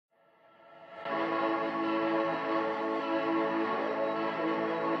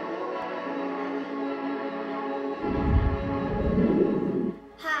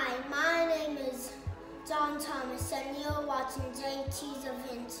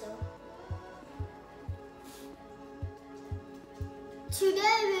so.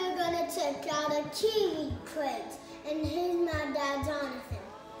 Today we're gonna check out a Kiwi crate, and here's my dad, Jonathan.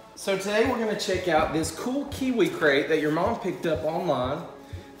 So today we're gonna check out this cool Kiwi crate that your mom picked up online.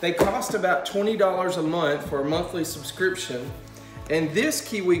 They cost about $20 a month for a monthly subscription. And this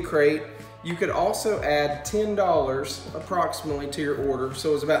Kiwi crate, you could also add $10 approximately to your order.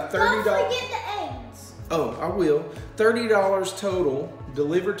 So it's about $30. Don't forget the eggs. Oh, I will. $30 total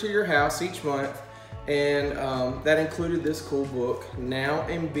delivered to your house each month. And that included this cool book, Now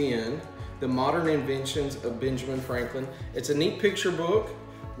and Ben, The Modern Inventions of Benjamin Franklin. It's a neat picture book,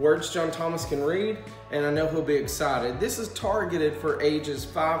 words John Thomas can read, and I know he'll be excited. This is targeted for ages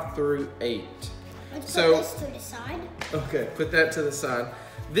 5 through 8. Let's put this to the side. Okay, put that to the side.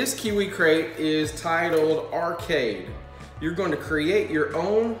 This Kiwi crate is titled Arcade. You're going to create your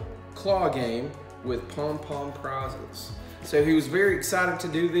own claw game with pom-pom prizes. So he was very excited to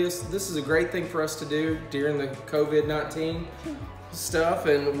do this. This is a great thing for us to do during the COVID-19 stuff,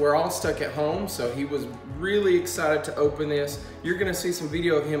 and we're all stuck at home, so he was really excited to open this. You're gonna see some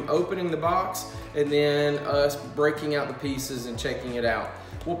video of him opening the box and then us breaking out the pieces and checking it out.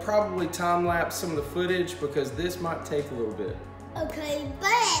 We'll probably time-lapse some of the footage because this might take a little bit. Okay,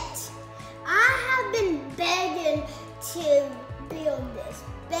 but I have been begging to build this.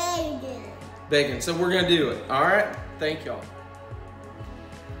 Begging. So we're gonna do it, all right? Thank y'all.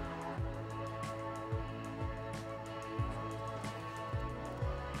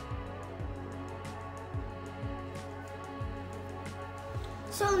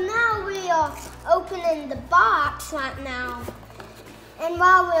 So now we are opening the box right now. And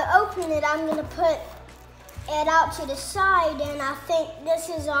while we're opening it, I'm gonna put it out to the side, and I think this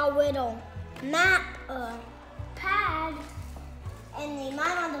is our little map pad. And they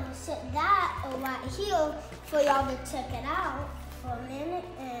might not have set that right here for y'all to check it out for a minute.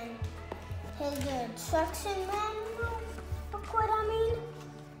 And here's the instruction manual, look what I mean.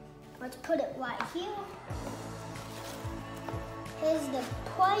 Let's put it right here. Here's the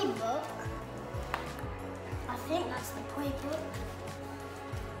playbook. I think that's the playbook.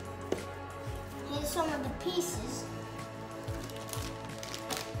 Here's some of the pieces.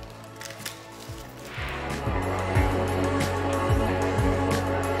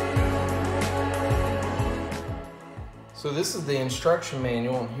 So this is the instruction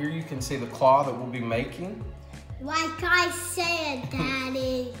manual, and here you can see the claw that we'll be making. Like I said,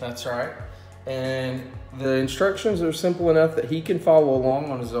 Daddy. That's right. And the instructions are simple enough that he can follow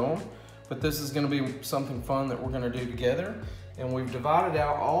along on his own, but this is gonna be something fun that we're gonna do together. And we've divided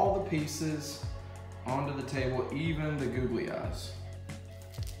out all the pieces onto the table, even the googly eyes.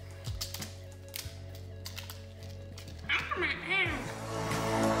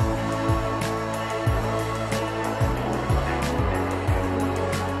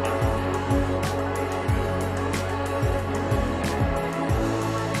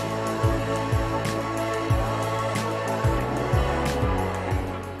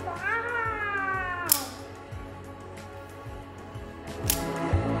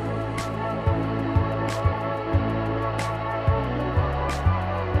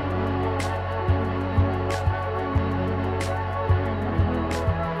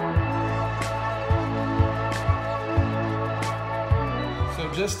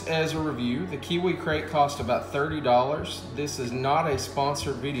 Just as a review, the Kiwi crate cost about $30. This is not a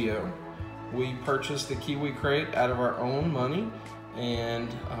sponsored video. We purchased the Kiwi crate out of our own money, and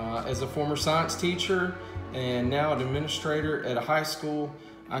as a former science teacher and now an administrator at a high school,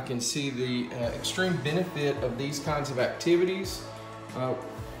 I can see the extreme benefit of these kinds of activities.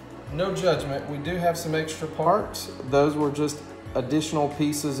 No judgment, we do have some extra parts. Those were just additional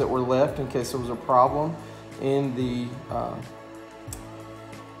pieces that were left in case there was a problem in the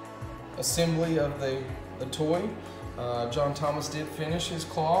assembly of the toy. John Thomas did finish his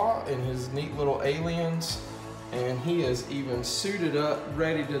claw and his neat little aliens, and he is even suited up,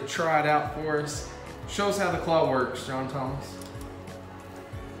 ready to try it out for us. Show us how the claw works, John Thomas.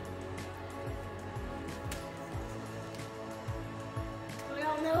 I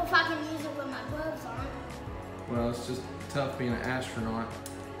don't know if I can use it with my gloves on. Well, it's just tough being an astronaut.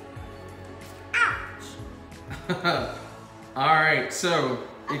 Ouch! All right, so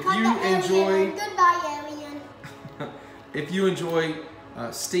if you enjoy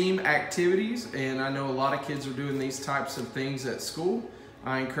STEAM activities, and I know a lot of kids are doing these types of things at school,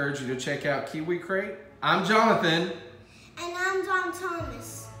 I encourage you to check out Kiwi Crate. I'm Jonathan. And I'm John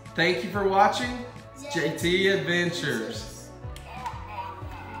Thomas. Thank you for watching JTAdventures.